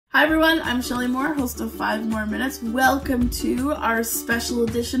Hi everyone, I'm Shelly Moore, host of 5 More Minutes. Welcome to our special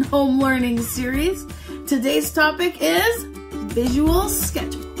edition home learning series. Today's topic is visual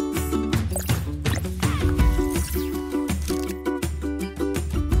schedules.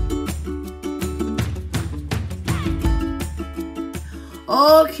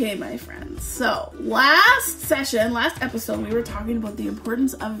 Okay, my friends, so last episode, we were talking about the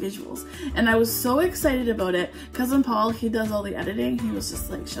importance of visuals, and I was so excited about it. Cousin Paul, he does all the editing. He was just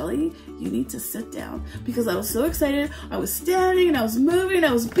like, Shelly, you need to sit down, because I was so excited. I was standing and I was moving,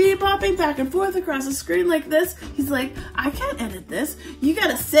 I was bebopping back and forth across the screen like this. He's like, I can't edit this. You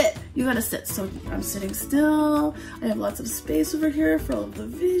gotta sit. You gotta sit. So I'm sitting still. I have lots of space over here for all of the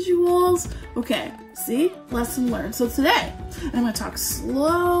visuals. Okay, see? Lesson learned. So today, I'm gonna talk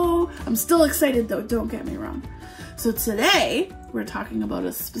slow. I'm still excited though, don't get me wrong. So today, we're talking about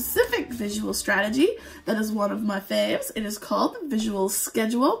a specific visual strategy that is one of my faves. It is called the visual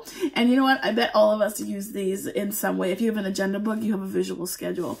schedule. And you know what? I bet all of us use these in some way. If you have an agenda book, you have a visual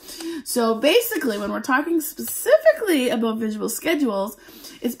schedule. So basically, when we're talking specifically about visual schedules,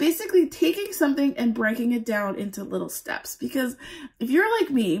 it's basically taking something and breaking it down into little steps. Because if you're like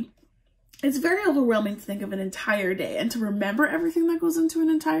me, it's very overwhelming to think of an entire day and to remember everything that goes into an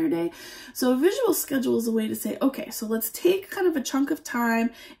entire day. So a visual schedule is a way to say, okay, so let's take kind of a chunk of time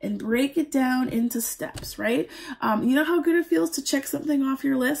and break it down into steps, right? You know how good it feels to check something off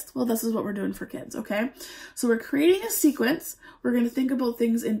your list? Well, this is what we're doing for kids, okay? So we're creating a sequence. We're going to think about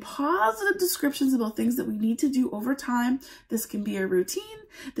things in positive descriptions about things that we need to do over time. This can be a routine.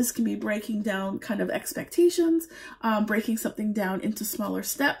 This can be breaking down kind of expectations, breaking something down into smaller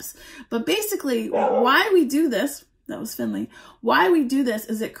steps. But basically, why we do this, that was Finley, why we do this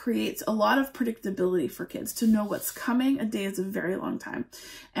is it creates a lot of predictability for kids to know what's coming. A day is a very long time.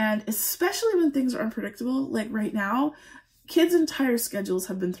 And especially when things are unpredictable, like right now, kids' entire schedules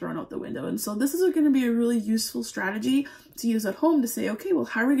have been thrown out the window. And so this is going to be a really useful strategy to use at home to say, okay, well,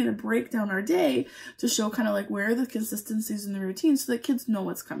 how are we going to break down our day to show kind of like where are the consistencies in the routine so that kids know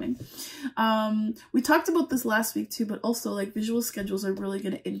what's coming. We talked about this last week too, but also like visual schedules are really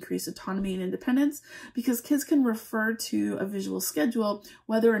going to increase autonomy and independence because kids can refer to a visual schedule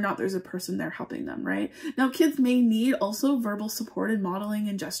whether or not there's a person there helping them, right? Now, kids may need also verbal support and modeling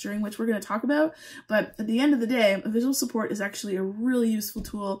and gesturing, which we're going to talk about, but at the end of the day, a visual support is actually a really useful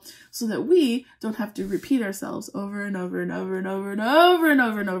tool so that we don't have to repeat ourselves over and over and over and over and over and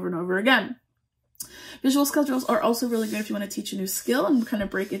over and over and over again. Visual schedules are also really good if you want to teach a new skill and kind of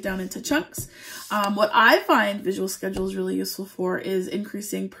break it down into chunks. What I find visual schedules really useful for is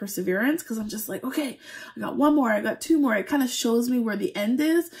increasing perseverance, because I'm just like, okay, I got one more, I got two more. It kind of shows me where the end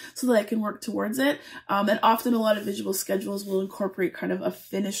is so that I can work towards it. And often a lot of visual schedules will incorporate kind of a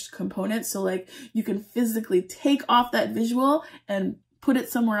finished component. So like you can physically take off that visual and put it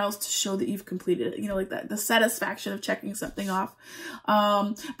somewhere else to show that you've completed it, you know, like that, the satisfaction of checking something off.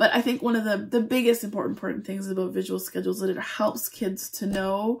 But I think one of the biggest important things about visual schedules is that it helps kids to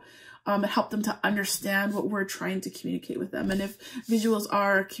know, and help them to understand what we're trying to communicate with them. And if visuals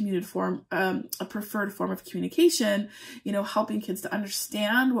are a preferred form of communication, you know, helping kids to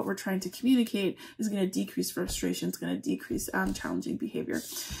understand what we're trying to communicate is going to decrease frustration. It's going to decrease challenging behavior.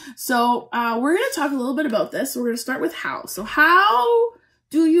 So we're going to talk a little bit about this. So we're going to start with how. So how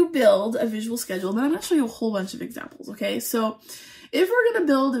do you build a visual schedule? Then I'm going to show you a whole bunch of examples. Okay, so if we're going to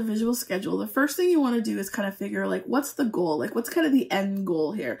build a visual schedule, the first thing you want to do is kind of figure like, what's the goal? Like, what's kind of the end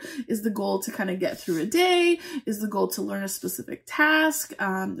goal here? Is the goal to kind of get through a day? Is the goal to learn a specific task?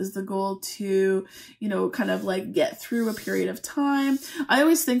 Is the goal to, you know, kind of like get through a period of time? I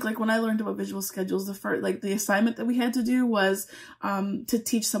always think like when I learned about visual schedules, the assignment that we had to do was to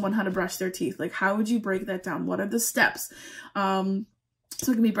teach someone how to brush their teeth. Like, how would you break that down? What are the steps?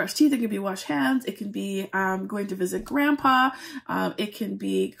 So it can be brush teeth, it can be wash hands, it can be going to visit grandpa, it can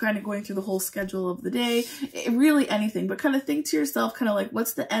be kind of going through the whole schedule of the day, really anything, but kind of think to yourself kind of like,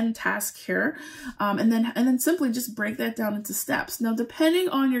 what's the end task here? And then simply just break that down into steps. Now, depending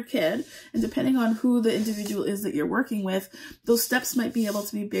on your kid and depending on who the individual is that you're working with, those steps might be able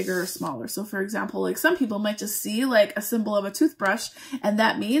to be bigger or smaller. So for example, like some people might just see like a symbol of a toothbrush and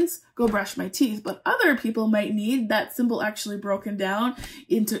that means go brush my teeth, but other people might need that symbol actually broken down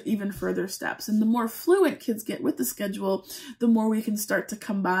into even further steps. And the more fluent kids get with the schedule, the more we can start to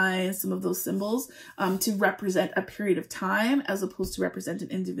combine some of those symbols to represent a period of time as opposed to represent an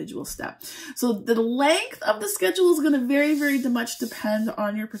individual step. So the length of the schedule is going to very much depend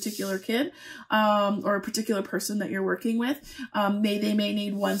on your particular kid or a particular person that you're working with. They may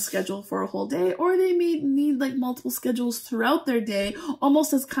need one schedule for a whole day, or they may need like multiple schedules throughout their day,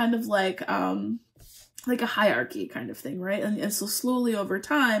 almost as kind of like like a hierarchy kind of thing, right? And so slowly over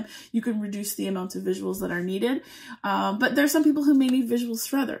time, you can reduce the amount of visuals that are needed. But there's some people who may need visuals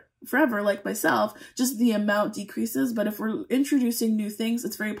forever, like myself, just the amount decreases. But if we're introducing new things,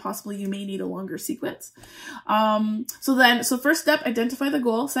 it's very possible you may need a longer sequence. So first step, identify the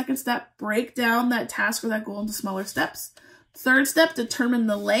goal. Second step, break down that task or that goal into smaller steps. Third step, determine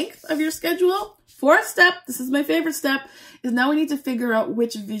the length of your schedule. Fourth step, this is my favorite step, is now we need to figure out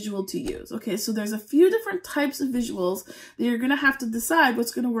which visual to use. Okay, so there's a few different types of visuals that you're going to have to decide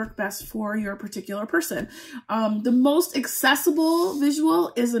what's going to work best for your particular person. The most accessible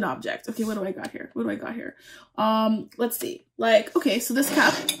visual is an object. Okay, what do I got here? Let's see. Like, okay, so this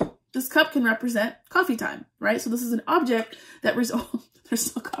cup can represent coffee time, right? So this is an object that there's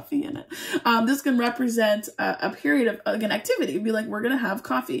still coffee in it. This can represent a period of like an activity. It'd be like, we're going to have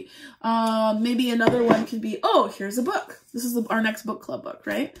coffee. Maybe another one could be, oh, here's a book. This is our next book club book,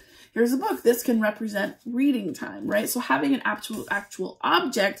 right? Here's a book. This can represent reading time, right? So having an actual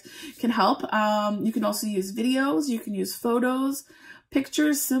object can help. You can also use videos. You can use photos,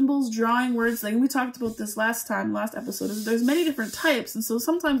 pictures, symbols, drawing, words. Like we talked about this last episode, is there's many different types. And so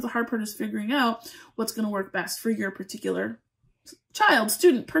sometimes the hard part is figuring out what's going to work best for your particular child,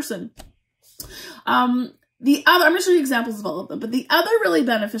 student, person. I'm going to show you examples of all of them, but the other really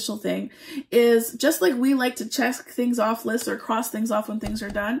beneficial thing is, just like we like to check things off lists or cross things off when things are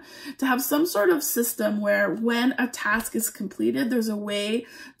done, to have some sort of system where when a task is completed, there's a way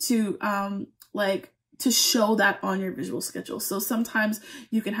to to show that on your visual schedule. So sometimes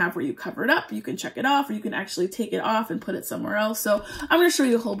you can have where you cover it up, you can check it off, or you can actually take it off and put it somewhere else. So I'm going to show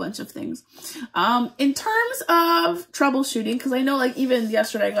you a whole bunch of things. In terms of troubleshooting, because I know like even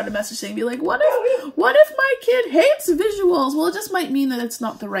yesterday I got a message saying, be like, what if my kid hates visuals? Well, it just might mean that it's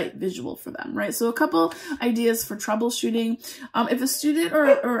not the right visual for them, right? So a couple ideas for troubleshooting. If a student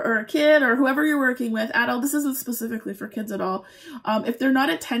or a kid or whoever you're working with, adult, this isn't specifically for kids at all. If they're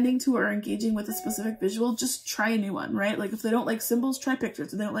not attending to or engaging with a specific visual, just try a new one, right? Like if they don't like symbols, try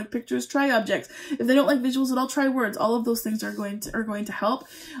pictures. If they don't like pictures, try objects. If they don't like visuals at all, try words. All of those things are going to help.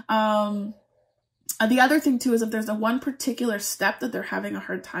 The other thing too is if there's one particular step that they're having a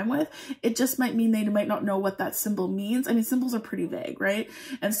hard time with, it just might mean they might not know what that symbol means. I mean, symbols are pretty vague, right?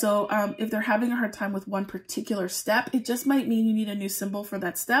 And so if they're having a hard time with one particular step, it just might mean you need a new symbol for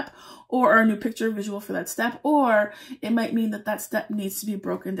that step, or a new picture visual for that step, or it might mean that step needs to be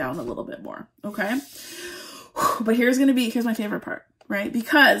broken down a little bit more, okay? But here's my favorite part, right?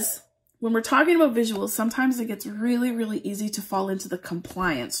 Because when we're talking about visuals, sometimes it gets really, really easy to fall into the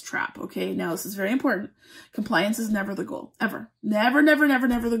compliance trap, okay? Now, this is very important. Compliance is never the goal, ever. Never, never, never,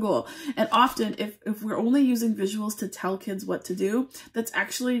 never the goal. And often, if we're only using visuals to tell kids what to do, that's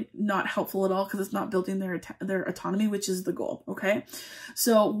actually not helpful at all because it's not building their autonomy, which is the goal, okay?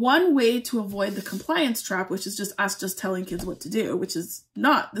 So one way to avoid the compliance trap, which is just us just telling kids what to do, this is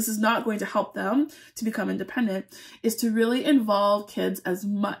not going to help them to become independent, is to really involve kids as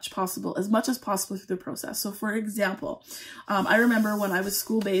much as possible through the process. So for example, I remember when I was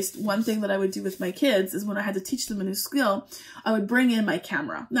school-based, one thing that I would do with my kids is when I had to teach them a new skill, I would bring in my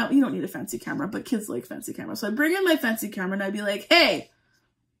camera. Now, you don't need a fancy camera, but kids like fancy cameras. So I'd bring in my fancy camera and I'd be like, hey,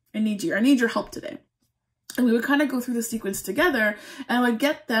 I need your help today. And we would kind of go through the sequence together, and I would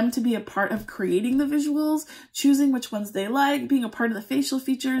get them to be a part of creating the visuals, choosing which ones they like, being a part of the facial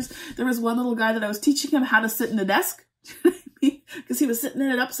features. There was one little guy that I was teaching him how to sit in a desk. Because he was sitting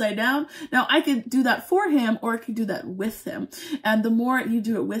in it upside down. Now, I could do that for him, or I could do that with him. And the more you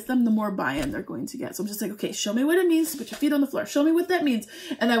do it with them, the more buy-in they're going to get. So I'm just like, okay, show me what it means to put your feet on the floor. Show me what that means.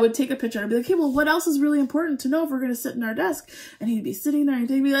 And I would take a picture and I'd be like, hey, well, what else is really important to know if we're going to sit in our desk? And he'd be sitting there and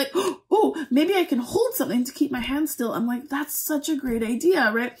he'd be like, oh, maybe I can hold something to keep my hand still. I'm like, that's such a great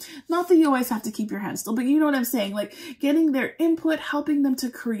idea, right? Not that you always have to keep your hand still, but you know what I'm saying? Like getting their input, helping them to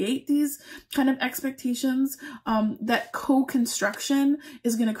create these kind of expectations, that co-construction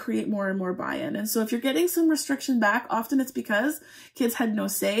is going to create more and more buy-in. And so if you're getting some restriction back, often it's because kids had no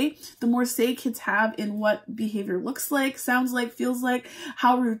say. The more say kids have in what behavior looks like, sounds like, feels like,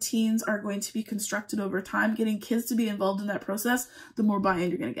 how routines are going to be constructed over time, getting kids to be involved in that process, the more buy-in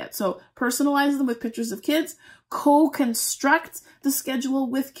you're going to get. So personalize them with pictures of kids, co-construct the schedule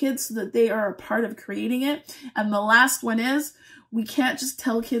with kids so that they are a part of creating it. And the last one is, we can't just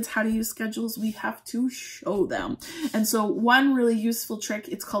tell kids how to use schedules, we have to show them. And so one really useful trick,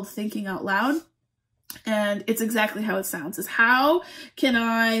 it's called thinking out loud. And it's exactly how it sounds, is how can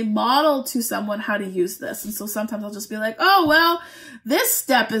I model to someone how to use this? And so sometimes I'll just be like, oh, well, this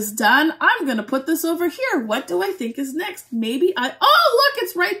step is done. I'm going to put this over here. What do I think is next? Maybe oh, look,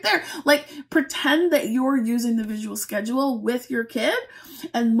 it's right there. Like, pretend that you're using the visual schedule with your kid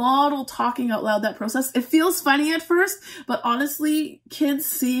and model talking out loud that process. It feels funny at first, but honestly, kids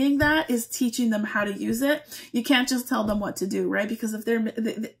seeing that is teaching them how to use it. You can't just tell them what to do, right? Because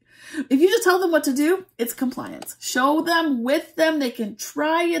if you just tell them what to do, it's compliance. Show them with them. They can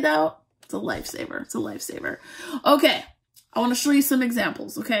try it out. It's a lifesaver. It's a lifesaver. Okay. I want to show you some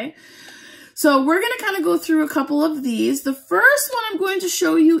examples. Okay. So we're going to kind of go through a couple of these. The first one I'm going to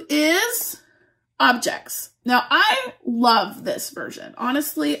show you is objects. Now, I love this version.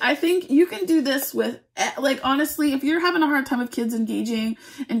 Honestly, I think you can do this with, like, honestly, if you're having a hard time with kids engaging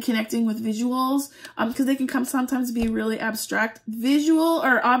and connecting with visuals, because they can sometimes be really abstract, visual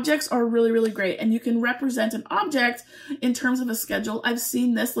or objects are really, really great. And you can represent an object in terms of a schedule. I've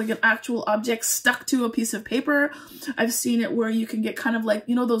seen this, like an actual object stuck to a piece of paper. I've seen it where you can get kind of like,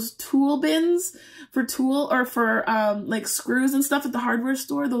 you know, those tool bins for like screws and stuff at the hardware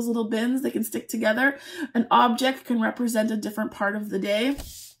store, those little bins, they can stick together. An object can represent a different part of the day.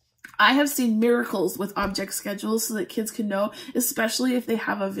 I have seen miracles with object schedules so that kids can know, especially if they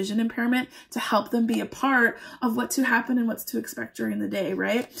have a vision impairment, to help them be a part of what to happen and what's to expect during the day,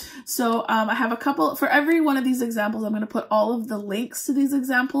 right? So I have a couple, for every one of these examples, I'm going to put all of the links to these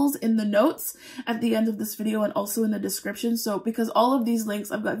examples in the notes at the end of this video and also in the description. So because all of these links,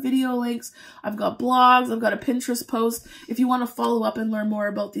 I've got video links, I've got blogs, I've got a Pinterest post. If you want to follow up and learn more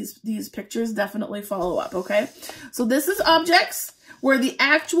about these pictures, definitely follow up, okay? So this is objects, where the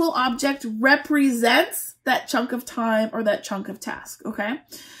actual object represents that chunk of time or that chunk of task, okay?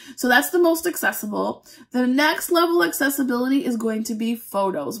 So that's the most accessible. The next level accessibility is going to be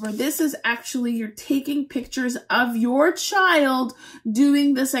photos, where this is actually you're taking pictures of your child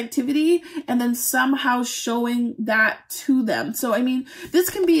doing this activity and then somehow showing that to them. So, I mean, this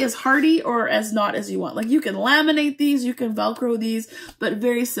can be as hardy or as not as you want. Like, you can laminate these, you can Velcro these, but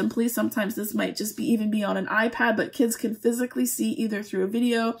very simply, sometimes this might just be even be on an iPad, but kids can physically see either through a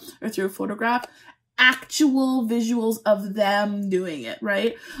video or through a photograph actual visuals of them doing it,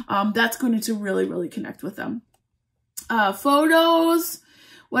 right? That's going to really, really connect with them. Photos.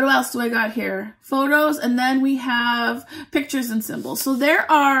 What else do I got here? Photos, and then we have pictures and symbols. So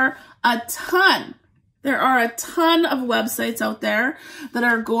there are a ton of websites out there that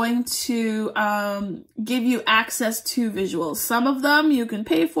are going to give you access to visuals. Some of them you can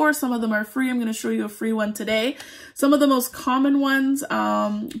pay for, some of them are free. I'm going to show you a free one today. Some of the most common ones,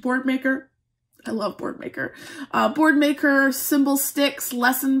 Boardmaker. I love Boardmaker. Boardmaker, Symbol Sticks,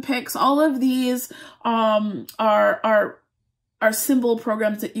 Lesson Picks, all of these are symbol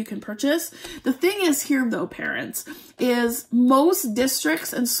programs that you can purchase. The thing is here though, parents, is most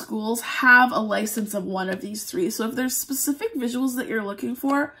districts and schools have a license of one of these three. So if there's specific visuals that you're looking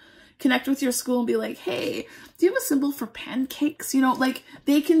for, connect with your school and be like, hey, do you have a symbol for pancakes? You know, like,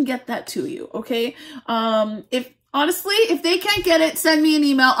 they can get that to you, okay? Honestly, if they can't get it, send me an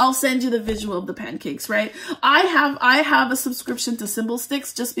email. I'll send you the visual of the pancakes, right? I have a subscription to Symbol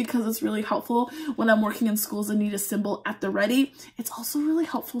Sticks just because it's really helpful when I'm working in schools and need a symbol at the ready. It's also really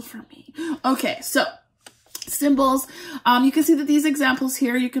helpful for me. Okay, so symbols. You can see that these examples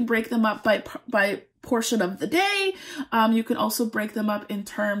here, you can break them up by portion of the day. You can also break them up in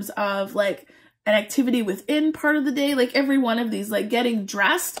terms of like an activity within part of the day. Like every one of these, like getting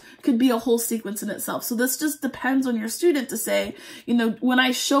dressed could be a whole sequence in itself. So this just depends on your student to say, you know, when I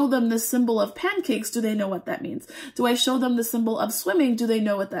show them the symbol of pancakes, do they know what that means? Do I show them the symbol of swimming? Do they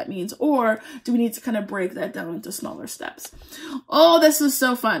know what that means? Or do we need to kind of break that down into smaller steps? Oh, this is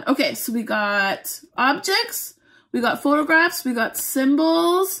so fun. Okay, so we got objects, we got photographs, we got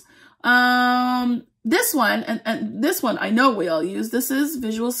symbols, this one, and this one I know we all use, this is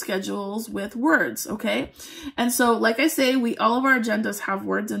visual schedules with words, okay? And so, like I say, all of our agendas have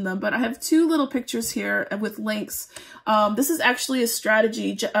words in them, but I have two little pictures here with links. This is actually a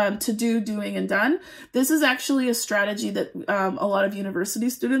strategy, to do, doing, and done. This is actually a strategy that a lot of university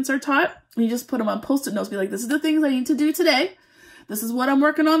students are taught. You just put them on Post-it notes, be like, this is the things I need to do today. This is what I'm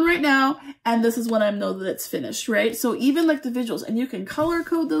working on right now, and this is when I know that it's finished, right? So even like the visuals, and you can color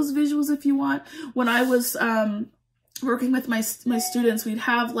code those visuals if you want. When I was working with my students, we'd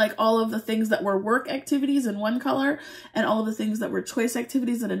have like all of the things that were work activities in one color and all of the things that were choice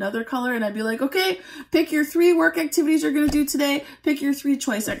activities in another color. And I'd be like, okay, pick your 3 work activities you're going to do today, pick your 3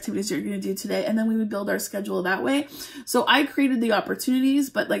 choice activities you're going to do today. And then we would build our schedule that way. So I created the opportunities,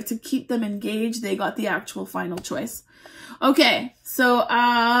 but like to keep them engaged, they got the actual final choice. Okay, so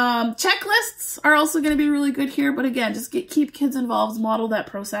checklists are also going to be really good here, but again, just keep kids involved, model that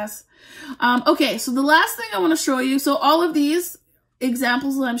process. Okay, so the last thing I want to show you, so all of these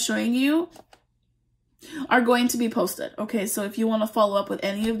examples that I'm showing you are going to be posted. Okay, so if you want to follow up with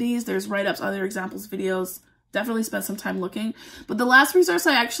any of these, there's write-ups, other examples, videos. Definitely spend some time looking. But the last resource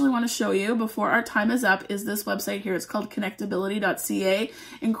I actually want to show you before our time is up is this website here. It's called connectability.ca.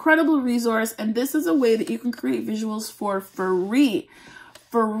 Incredible resource. And this is a way that you can create visuals for free.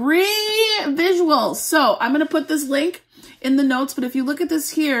 Free visuals. So I'm going to put this link in the notes, but if you look at this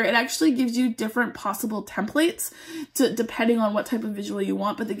here, it actually gives you different possible templates depending on what type of visual you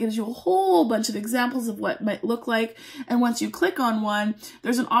want, but it gives you a whole bunch of examples of what it might look like. And once you click on one,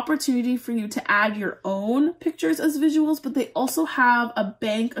 there's an opportunity for you to add your own pictures as visuals, but they also have a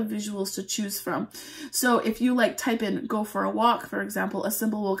bank of visuals to choose from. So if you like type in go for a walk, for example, a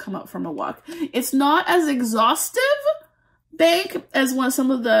symbol will come up from a walk. It's not as exhaustive bank as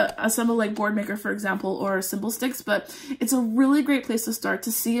some of like Boardmaker, for example, or Symbol Sticks, but it's a really great place to start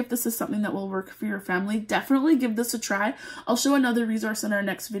to see if this is something that will work for your family. Definitely give this a try. I'll show another resource in our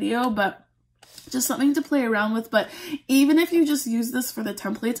next video, but just something to play around with. But even if you just use this for the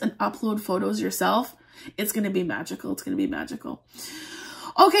templates and upload photos yourself, it's going to be magical. It's going to be magical.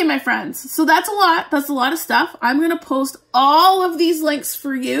 Okay, my friends, so that's a lot. That's a lot of stuff. I'm going to post all of these links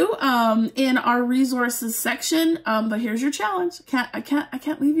for you in our resources section. But here's your challenge. I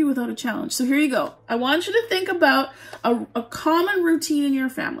can't leave you without a challenge. So here you go. I want you to think about a common routine in your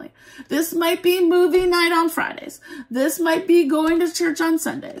family. This might be movie night on Fridays. This might be going to church on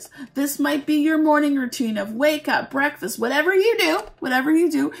Sundays. This might be your morning routine of wake up, breakfast, whatever you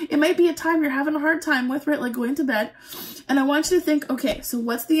do. It might be a time you're having a hard time with, right? Like going to bed. And I want you to think, okay, so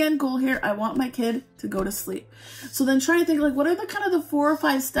what's the end goal here? I want my kid to go to sleep. So then try to think like, what are the kind of the 4 or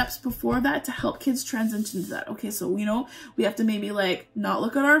 5 steps before that to help kids transition to that? Okay, so we know we have to maybe like not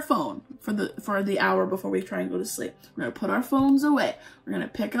look at our phone for the hour before we try and go to sleep. We're going to put our phones away. We're going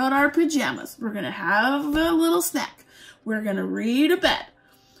to pick out our pajamas. We're going to have a little snack. We're going to read a book.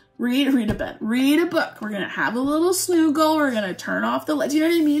 We're going to have a little snoogle. We're going to turn off the light. Do you know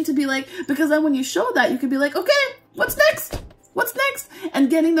what I mean? To be like, because then when you show that, you could be like, okay, what's next? What's next? And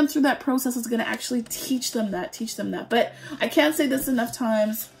getting them through that process is going to actually teach them that. But I can't say this enough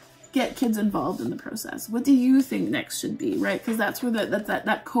times. Get kids involved in the process. What do you think next should be, right? Because that's where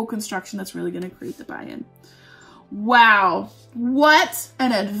that co-construction that's really going to create the buy-in. Wow. What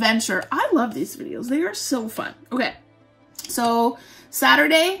an adventure. I love these videos. They are so fun. Okay. So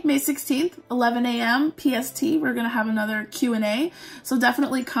Saturday, May 16th, 11 a.m. PST, we're going to have another Q&A. So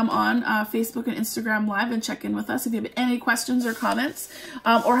definitely come on Facebook and Instagram Live and check in with us. If you have any questions or comments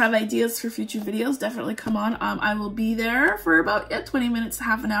or have ideas for future videos, definitely come on. I will be there for about 20 minutes to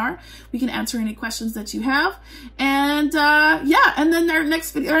half an hour. We can answer any questions that you have. And yeah, and then our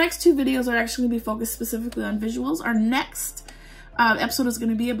next 2 videos are actually going to be focused specifically on visuals. Our next episode is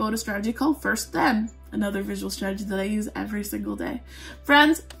going to be about a strategy called First Then. Another visual strategy that I use every single day.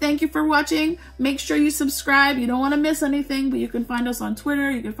 Friends, thank you for watching. Make sure you subscribe. You don't want to miss anything, but you can find us on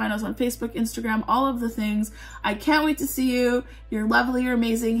Twitter. You can find us on Facebook, Instagram, all of the things. I can't wait to see you. You're lovely. You're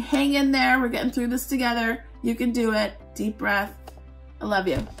amazing. Hang in there. We're getting through this together. You can do it. Deep breath. I love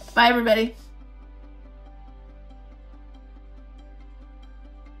you. Bye, everybody.